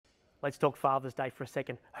Let's talk Father's Day for a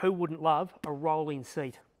second. Who wouldn't love a rolling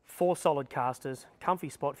seat? 4 solid casters, comfy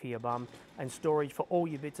spot for your bum, and storage for all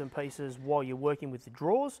your bits and pieces while you're working with the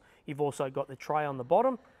drawers. You've also got the tray on the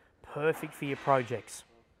bottom, perfect for your projects.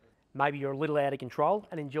 Maybe you're a little out of control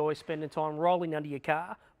and enjoy spending time rolling under your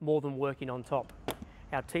car more than working on top.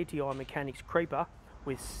 Our TTI Mechanics Creeper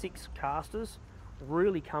with 6 casters,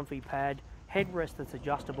 really comfy pad, headrest that's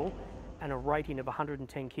adjustable, and a rating of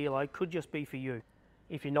 110 kilo could just be for you.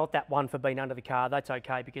 If you're not that one for being under the car, that's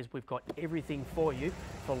okay, because we've got everything for you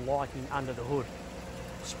for lighting under the hood.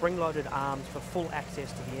 Spring-loaded arms for full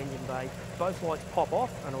access to the engine bay. Both lights pop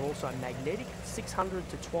off and are also magnetic, 600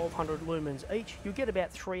 to 1200 lumens each. You'll get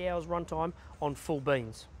about 3 hours runtime on full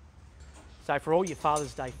beans. So for all your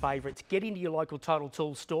Father's Day favourites, get into your local Total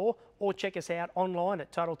Tools store or check us out online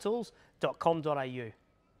at totaltools.com.au.